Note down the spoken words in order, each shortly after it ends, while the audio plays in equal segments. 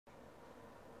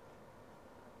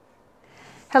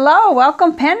Hello,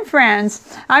 welcome pen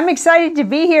friends. I'm excited to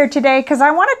be here today because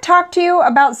I want to talk to you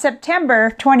about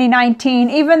September 2019,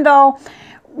 even though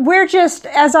we're just,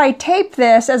 as I tape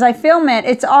this, as I film it,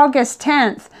 it's August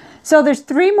 10th. So there's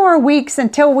 3 more weeks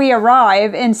until we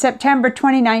arrive in September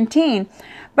 2019.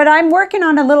 But I'm working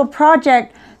on a little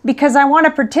project because I want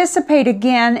to participate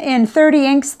again in 30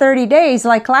 Inks 30 Days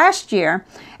like last year.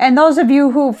 And those of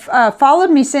you who've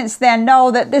followed me since then know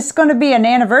that this is going to be an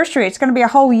anniversary. It's going to be a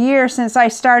whole year since I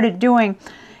started doing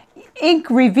ink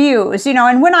reviews, you know.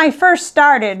 And when I first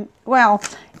started, well,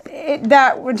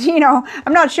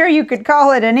 I'm not sure you could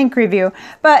call it an ink review.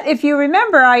 But if you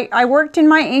remember, I worked in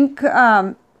my ink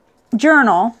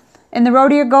journal in the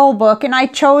Rhodia Gold book, and I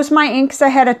chose my inks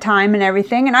ahead of time and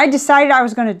everything, and I decided I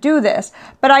was going to do this.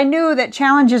 But I knew that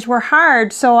challenges were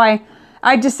hard, so I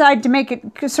decided to make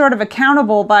it sort of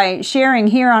accountable by sharing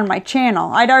here on my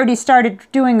channel. I'd already started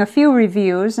doing a few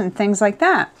reviews and things like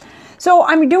that. So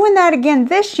I'm doing that again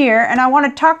this year, and I want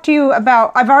to talk to you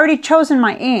about, I've already chosen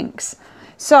my inks.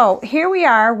 So here we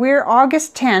are, we're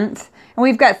August 10th, and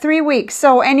we've got 3 weeks.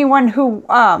 So anyone who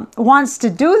wants to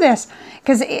do this,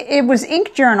 because it was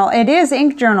Ink Journal, it is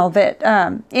Ink Journal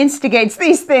that instigates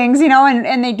these things, you know,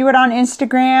 and they do it on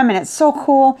Instagram, and it's so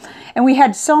cool. And we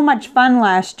had so much fun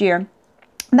last year.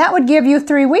 That would give you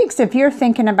 3 weeks if you're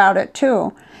thinking about it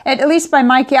too. At least by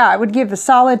Mike, yeah, it would give a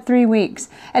solid 3 weeks.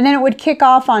 And then it would kick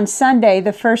off on Sunday,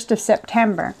 the 1st of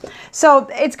September. So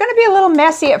it's going to be a little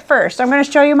messy at first. I'm going to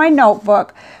show you my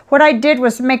notebook. What I did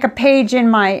was make a page in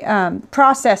my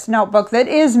process notebook that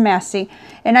is messy.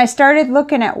 And I started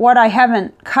looking at what I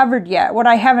haven't covered yet, what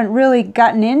I haven't really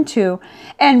gotten into.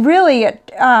 And really,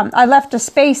 I left a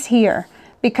space here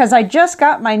because I just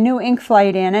got my new ink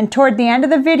flight in. And toward the end of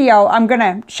the video, I'm going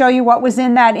to show you what was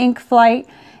in that ink flight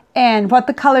and what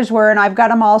the colors were, and I've got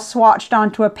them all swatched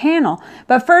onto a panel.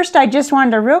 But first, I just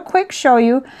wanted to real quick show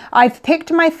you, I've picked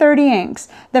my 30 inks.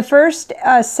 The first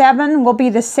 7 will be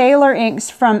the Sailor inks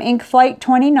from Ink Flight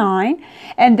 29,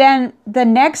 and then the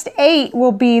next 8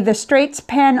 will be the Straits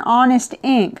Pen Honest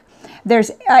Ink.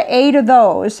 There's 8 of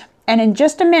those, and in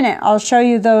just a minute, I'll show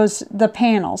you the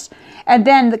panels. And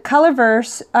then the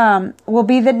Colorverse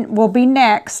will be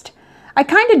next. I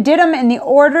kind of did them in the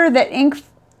order that Ink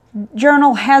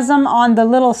Journal has them on the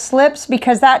little slips,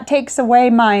 because that takes away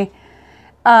my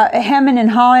hemming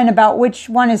and hawing about which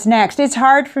one is next. It's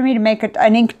hard for me to make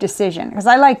an ink decision because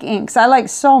I like inks. I like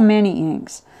so many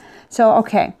inks. So,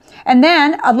 okay. And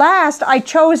then last, I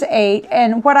chose 8,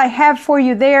 and what I have for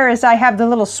you there is I have the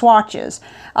little swatches.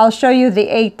 I'll show you the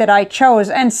 8 that I chose,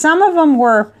 and some of them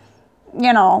were,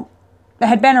 you know,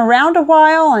 had been around a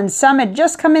while, and some had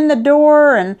just come in the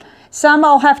door, and some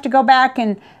I'll have to go back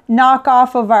and knock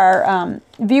off of our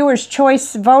viewers'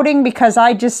 choice voting because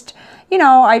I just, you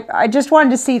know, I just wanted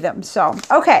to see them. So,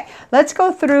 okay, let's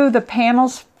go through the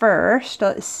panels first.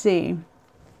 Let's see.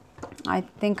 I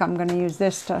think I'm going to use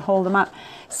this to hold them up.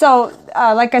 So,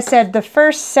 like I said, the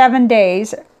first 7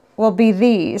 days will be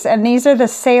these, and these are the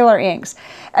Sailor inks.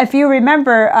 If you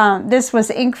remember, this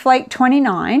was Ink Flight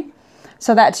 29.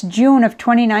 So that's June of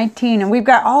 2019, and we've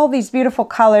got all these beautiful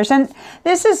colors. And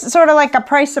this is sort of like a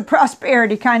price of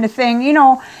prosperity kind of thing, you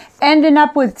know, ending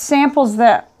up with samples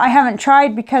that I haven't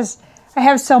tried because I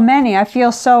have so many. I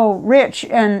feel so rich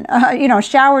and, you know,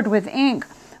 showered with ink,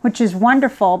 which is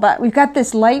wonderful. But we've got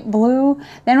this light blue,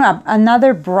 then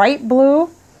another bright blue,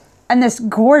 and this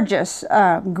gorgeous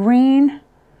green.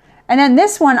 And then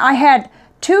this one, I had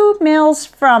 2 mils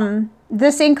from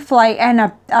this ink flight,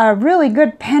 and a really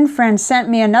good pen friend sent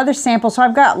me another sample, so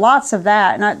I've got lots of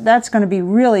that, and that's going to be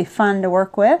really fun to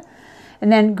work with. And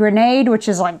then Grenade, which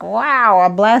is like, wow, a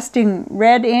blasting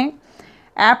red ink.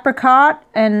 Apricot,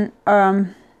 and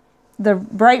the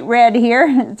bright red here,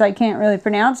 which I can't really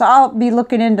pronounce. I'll be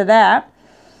looking into that.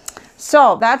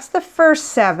 So that's the first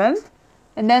 7,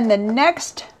 and then the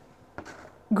next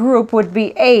group would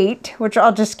be 8, which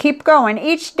I'll just keep going.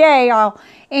 Each day I'll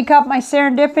ink up my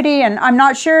Serendipity, and I'm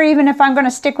not sure even if I'm going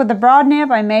to stick with the broad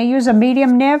nib. I may use a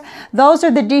medium nib. Those are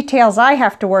the details I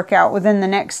have to work out within the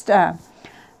next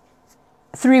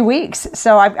 3 weeks.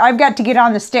 So I've got to get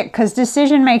on the stick because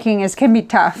decision making can be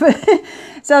tough.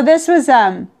 So this was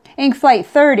Ink Flight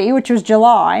 30, which was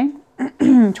July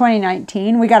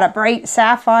 2019. We got a bright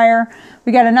sapphire.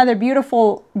 We got another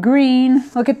beautiful green.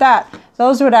 Look at that.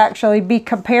 Those would actually be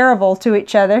comparable to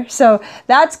each other. So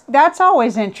that's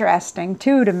always interesting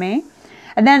too to me.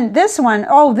 And then this one,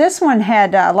 oh, this one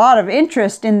had a lot of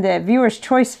interest in the viewers'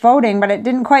 choice voting, but it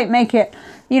didn't quite make it,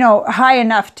 you know, high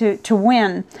enough to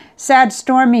win. Sad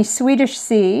Stormy Swedish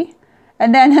Sea.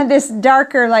 And then this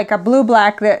darker, like a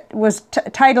blue-black that was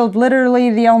titled literally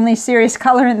the only serious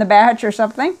color in the batch or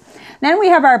something. Then we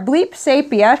have our Bleep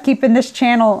Sepia, keeping this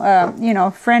channel, you know,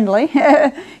 friendly,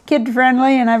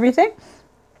 kid-friendly and everything.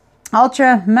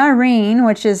 Ultramarine,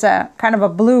 which is kind of a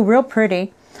blue, real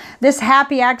pretty. This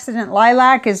Happy Accident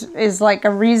Lilac is like a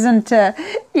reason to,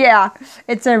 yeah,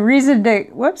 it's a reason to,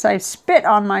 whoops, I spit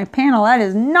on my panel. That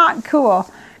is not cool,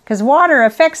 because water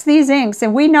affects these inks,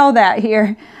 and we know that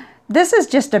here. This is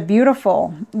just a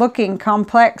beautiful looking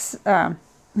complex,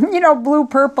 you know, blue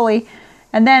purpley.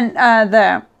 And then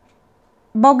the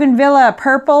Bougainvillea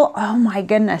purple. Oh my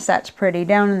goodness, that's pretty,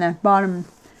 down in the bottom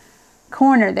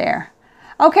corner there.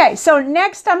 Okay, so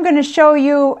next I'm going to show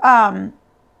you, I'm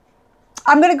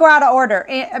going to go out of order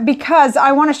because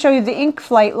I want to show you the ink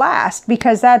flight last,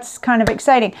 because that's kind of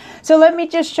exciting. So let me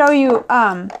just show you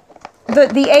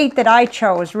the 8 that I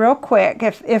chose real quick,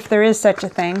 if there is such a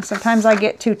thing. Sometimes I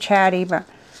get too chatty,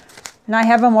 and I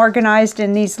have them organized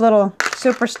in these little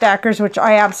super stackers, which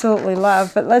I absolutely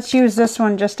love. But let's use this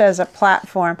one just as a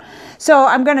platform. So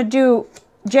I'm going to do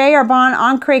J. Arbonne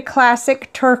Encre Classic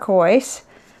Turquoise.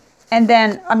 And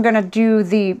then I'm going to do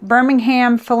the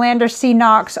Birmingham Philander C.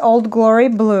 Knox Old Glory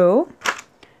Blue.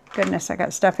 Goodness, I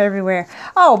got stuff everywhere.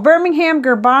 Oh, Birmingham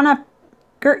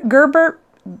Gerbera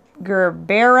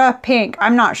Pink.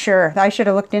 I'm not sure. I should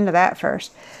have looked into that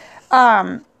first.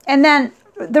 And then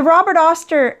the Robert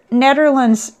Oster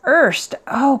Netherlands Erst.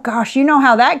 Oh gosh, you know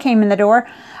how that came in the door.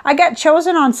 I got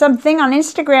chosen on something on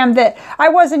Instagram that I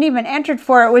wasn't even entered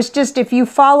for. It was just if you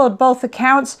followed both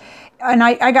accounts. And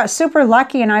I got super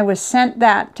lucky, and I was sent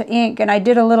that to ink, and I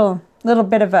did a little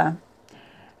bit of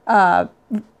a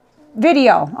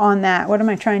video on that. What am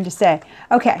I trying to say?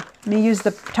 Okay, let me use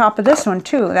the top of this one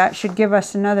too. That should give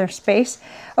us another space.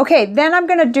 Okay, then I'm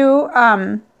going to do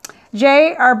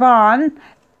J. Arbonne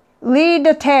Lee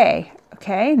de Tay.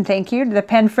 Okay, and thank you to the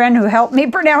pen friend who helped me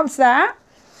pronounce that.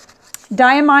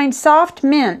 Diamine Soft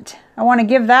Mint. I want to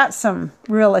give that some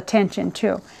real attention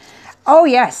too. Oh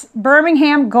yes,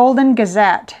 Birmingham Golden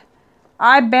Gazette.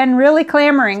 I've been really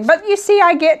clamoring, but you see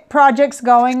I get projects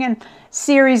going and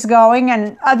series going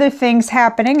and other things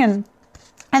happening, and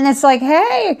it's like,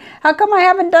 hey, how come I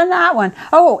haven't done that one?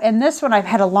 Oh, and this one I've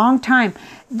had a long time.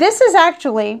 This is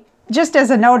actually, just as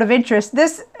a note of interest,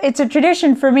 it's a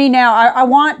tradition for me now. I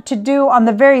want to do on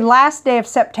the very last day of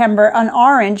September an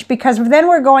orange, because then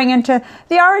we're going into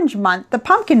the orange month, the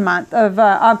pumpkin month of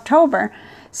October.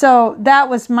 So that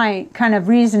was my kind of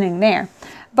reasoning there.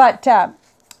 But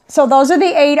so those are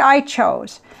the 8 I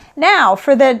chose. Now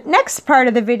for the next part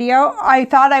of the video, I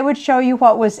thought I would show you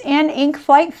what was in Ink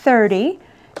Flight 30,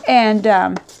 and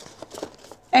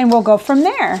we'll go from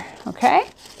there. Okay,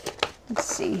 let's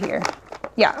see here.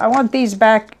 Yeah, I want these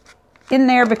back in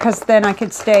there because then I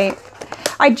could stay.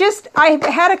 I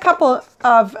had a couple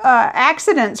of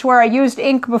accidents where I used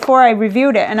ink before I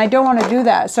reviewed it, and I don't want to do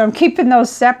that, so I'm keeping those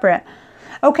separate.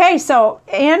 Okay, so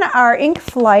in our Ink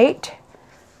Flight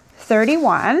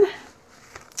 31,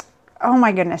 oh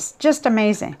my goodness, just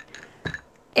amazing.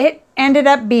 It ended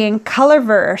up being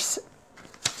Colorverse.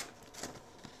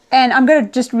 And I'm going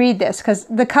to just read this because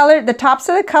the tops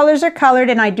of the colors are colored,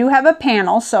 and I do have a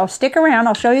panel, so stick around.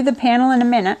 I'll show you the panel in a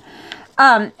minute.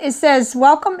 It says,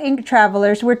 welcome ink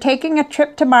travelers. We're taking a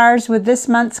trip to Mars with this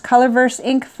month's Colorverse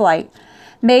Ink Flight.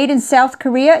 Made in South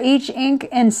Korea, each ink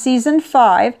in Season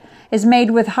 5 is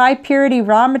made with high purity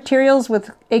raw materials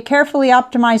with a carefully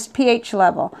optimized pH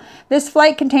level. This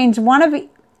flight contains one of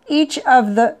each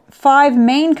of the 5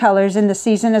 main colors in the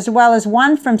season, as well as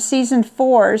one from Season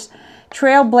 4's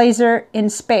Trailblazer in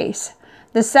Space.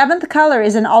 The 7th color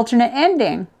is an alternate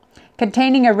ending,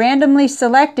 containing a randomly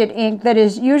selected ink that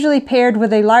is usually paired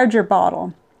with a larger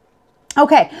bottle.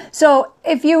 Okay, so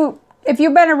if you've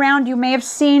been around, you may have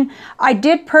seen I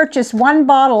did purchase one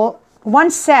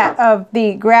set of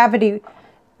the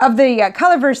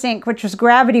Colorverse ink, which was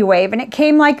Gravity Wave, and it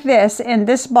came like this in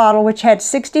this bottle, which had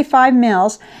 65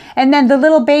 mils, and then the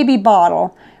little baby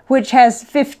bottle, which has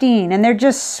 15, and they're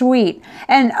just sweet.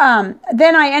 And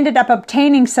then I ended up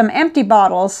obtaining some empty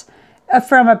bottles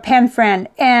from a pen friend,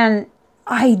 and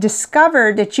I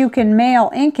discovered that you can mail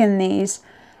ink in these,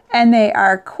 and they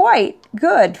are quite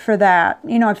good for that.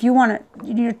 You know, if you want to,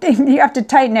 you have to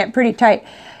tighten it pretty tight.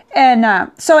 And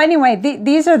so anyway,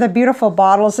 these are the beautiful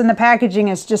bottles, and the packaging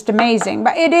is just amazing.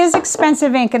 But it is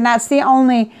expensive ink, and that's the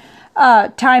only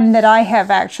time that I have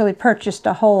actually purchased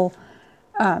a whole,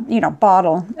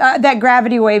 bottle. That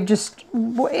Gravity Wave just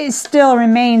still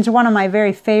remains one of my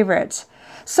very favorites.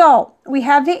 So we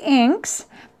have the inks,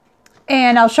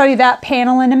 And I'll show you that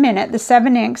panel in a minute, the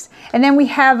 7 inks. And then we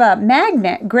have a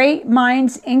magnet, Great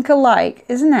Minds Ink Alike.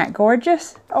 Isn't that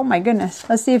gorgeous? Oh my goodness.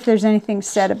 Let's see if there's anything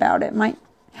said about it.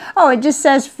 Oh, it just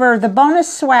says, for the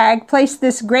bonus swag, place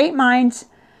this Great Minds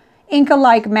Ink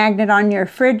Alike magnet on your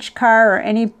fridge, car, or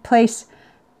any place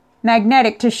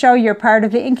magnetic to show you're part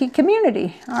of the inky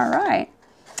community. All right.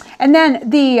 And then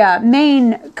the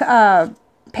main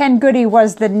pen goodie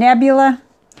was the Nebula.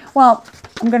 Well,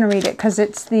 I'm going to read it because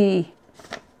it's the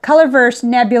Colorverse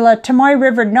Nebula Tomoe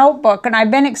River Notebook, and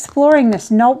I've been exploring this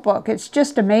notebook. It's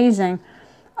just amazing.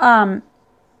 It's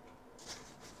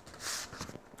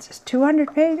just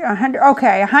 200 pages, 100.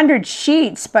 Okay, 100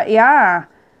 sheets, but yeah.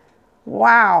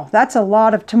 Wow, that's a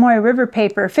lot of Tomoe River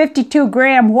paper. 52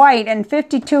 gram white, and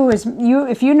 52 is,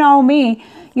 if you know me,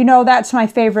 you know that's my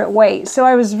favorite weight. So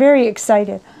I was very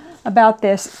excited about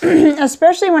this,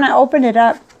 especially when I opened it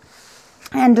up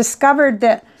and discovered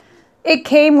that it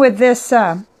came with this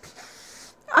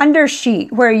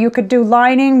undersheet where you could do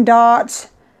lining, dots,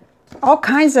 all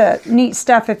kinds of neat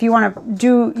stuff if you want to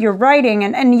do your writing.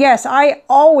 And yes, I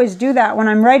always do that when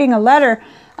I'm writing a letter.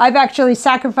 I've actually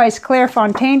sacrificed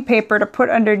Clairefontaine paper to put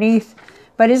underneath,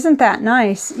 but isn't that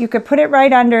nice? You could put it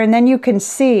right under and then you can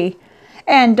see.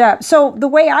 And so the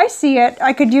way I see it,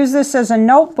 I could use this as a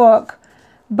notebook,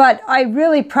 but I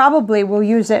really probably will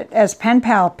use it as pen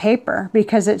pal paper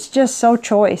because it's just so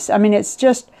choice. I mean, it's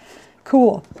just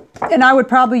cool. And I would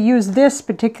probably use this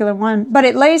particular one, but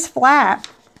it lays flat.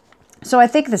 So I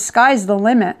think the sky's the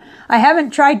limit. I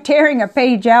haven't tried tearing a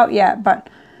page out yet, but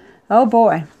oh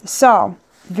boy. So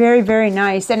very, very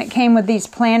nice. And it came with these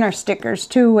planner stickers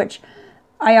too, which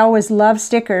I always love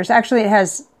stickers. Actually, it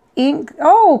has ink.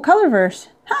 Oh, Colorverse.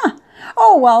 Huh.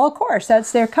 Oh, well, of course,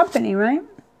 that's their company, right?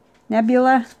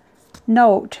 Nebula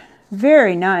Note.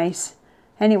 Very nice.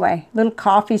 Anyway, little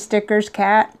coffee stickers,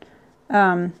 cat,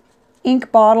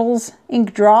 ink bottles,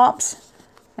 ink drops,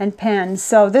 and pens.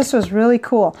 So this was really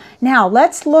cool. Now,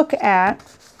 let's look at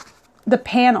the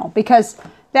panel because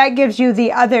that gives you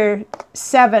the other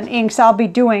 7 inks I'll be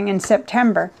doing in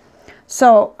September.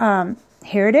 So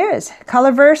here it is.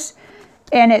 Colorverse.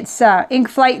 And it's Ink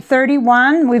Flight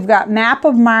 31. We've got Map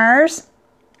of Mars,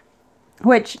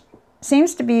 which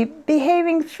seems to be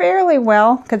behaving fairly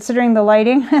well considering the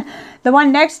lighting. The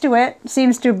one next to it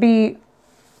seems to be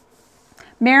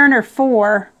Mariner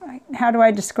 4. How do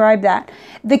I describe that?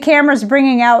 The camera's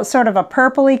bringing out sort of a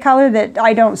purpley color that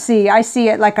I don't see. I see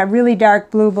it like a really dark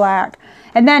blue-black.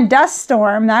 And then Dust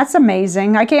Storm. That's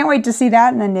amazing. I can't wait to see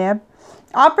that in the nib.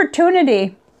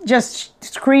 Opportunity just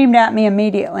screamed at me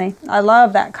immediately. I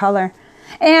love that color.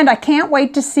 And I can't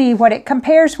wait to see what it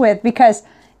compares with because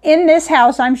in this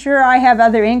house, I'm sure I have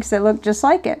other inks that look just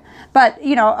like it. But,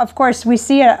 you know, of course, we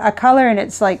see a color and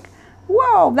it's like,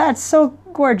 whoa, that's so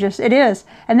gorgeous. It is.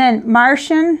 And then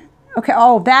Martian. Okay,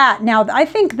 oh, that. Now, I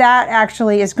think that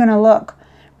actually is going to look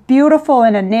beautiful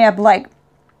in a nib. Like,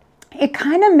 it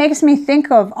kind of makes me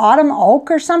think of autumn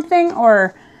oak or something,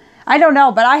 or I don't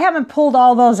know, but I haven't pulled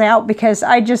all those out because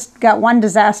I just got one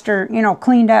disaster, you know,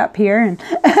 cleaned up here, and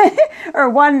or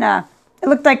one, it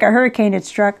looked like a hurricane had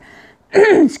struck.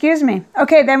 Excuse me.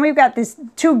 Okay, then we've got these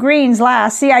 2 greens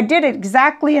last. See, I did it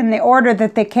exactly in the order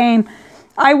that they came.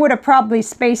 I would have probably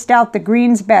spaced out the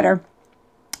greens better,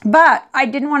 but I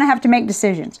didn't want to have to make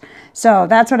decisions. So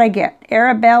that's what I get.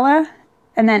 Arabella,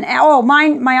 and then, oh,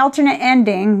 my alternate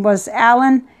ending was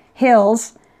Allen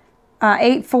Hills,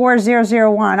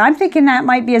 84001. I'm thinking that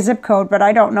might be a zip code, but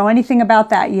I don't know anything about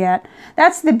that yet.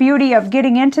 That's the beauty of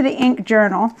getting into the ink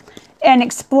journal and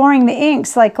exploring the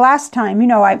inks like last time. You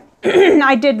know, I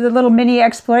I did the little mini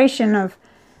exploration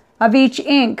of each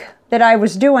ink that I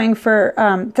was doing for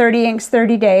 30 inks,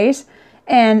 30 days.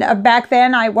 And back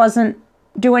then I wasn't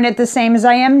doing it the same as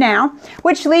I am now,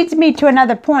 which leads me to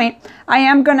another point. I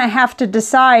am going to have to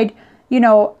decide, you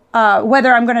know,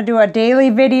 whether I'm going to do a daily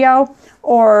video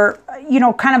or, you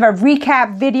know, kind of a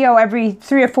recap video every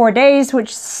 3 or 4 days,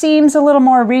 which seems a little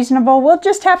more reasonable. We'll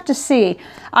just have to see.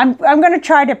 I'm going to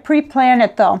try to pre-plan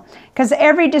it though, because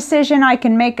every decision I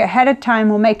can make ahead of time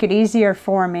will make it easier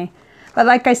for me. But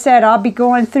like I said, I'll be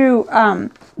going through,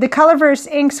 the Colorverse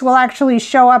inks will actually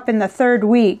show up in the 3rd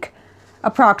week,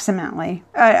 approximately,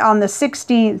 on the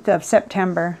 16th of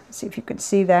September. Let's see if you could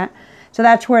see that. So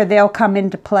that's where they'll come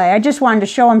into play. I just wanted to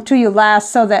show them to you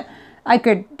last so that I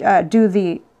could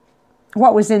do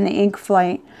what was in the ink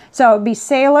flight. So it would be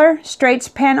Sailor, Straits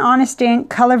Pen Honest Ink,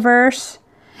 Colorverse,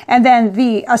 and then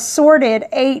the assorted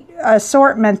 8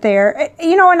 assortment there.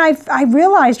 You know, and I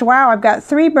realized, wow, I've got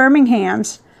 3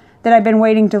 Birminghams that I've been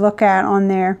waiting to look at on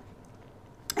there.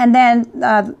 And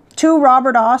then 2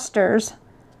 Robert Austers,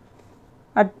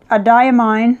 a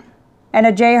Diamine, and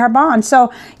a J. Harbon.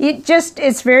 So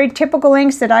it's very typical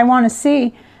inks that I want to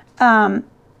see.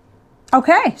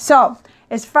 Okay, so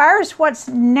as far as what's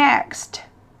next,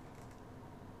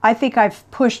 I think I've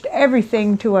pushed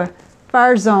everything to a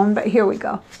far zone, but here we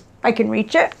go. I can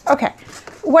reach it. Okay.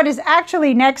 What is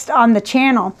actually next on the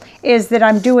channel is that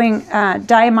I'm doing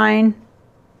diamine.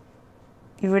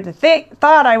 You would have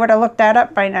thought I would have looked that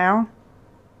up by now.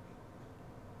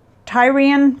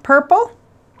 Tyrian purple.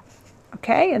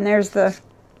 Okay, and there's the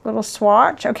little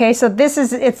swatch. Okay, so this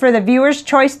is it for the Viewer's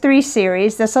Choice 3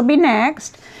 series. This will be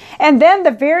next. And then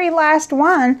the very last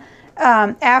one,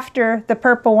 after the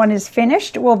purple one is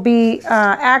finished, will be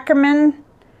Ackerman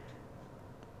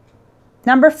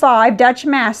number 5, Dutch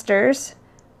Masters,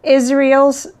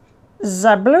 Israel's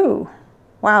Zablu.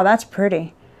 Wow, that's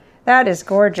pretty. That is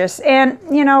gorgeous. And,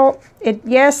 you know,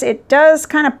 yes, it does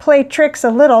kind of play tricks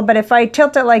a little, but if I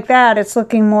tilt it like that, it's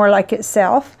looking more like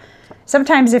itself.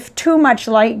 Sometimes if too much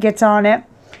light gets on it,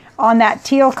 on that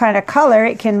teal kind of color,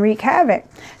 it can wreak havoc.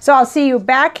 So I'll see you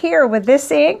back here with this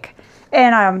ink,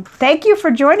 and thank you for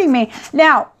joining me.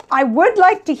 Now, I would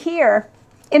like to hear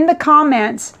in the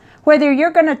comments whether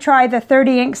you're going to try the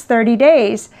 30 inks 30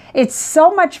 days. It's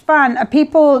so much fun.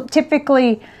 People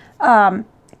typically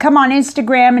come on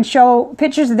Instagram and show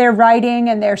pictures of their writing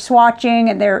and their swatching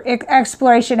and their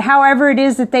exploration, however it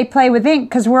is that they play with ink,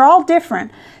 because we're all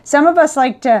different. Some of us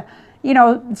like to, you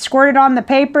know, squirt it on the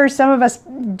paper. Some of us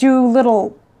do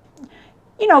little,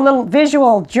 you know, little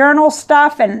visual journal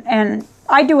stuff, and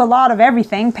I do a lot of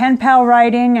everything, pen pal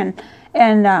writing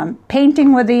and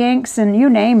painting with the inks and you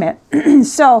name it.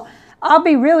 So I'll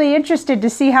be really interested to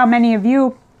see how many of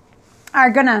you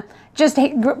are gonna just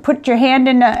put your hand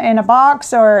in a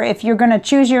box, or if you're gonna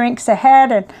choose your inks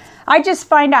ahead. And I just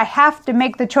find I have to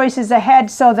make the choices ahead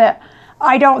so that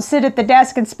I don't sit at the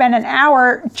desk and spend an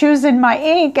hour choosing my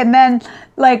ink and then,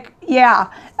 like,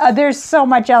 yeah, there's so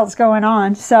much else going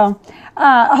on. So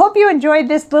I hope you enjoyed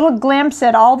this little glimpse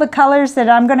at all the colors that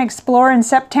I'm going to explore in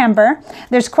September.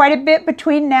 There's quite a bit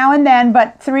between now and then,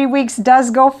 but 3 weeks does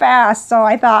go fast. So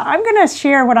I thought I'm going to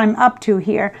share what I'm up to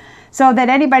here, so that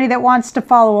anybody that wants to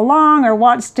follow along or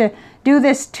wants to do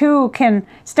this too can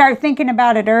start thinking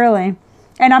about it early.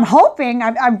 And I'm hoping,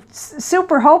 I'm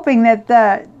super hoping that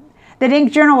that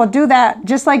Ink Journal will do that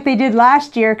just like they did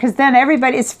last year, because then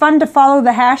everybody, it's fun to follow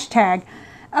the hashtag.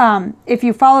 If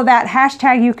you follow that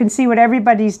hashtag, you can see what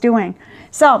everybody's doing.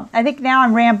 So I think now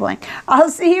I'm rambling. I'll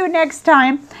see you next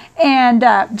time, and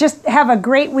just have a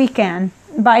great weekend.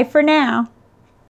 Bye for now.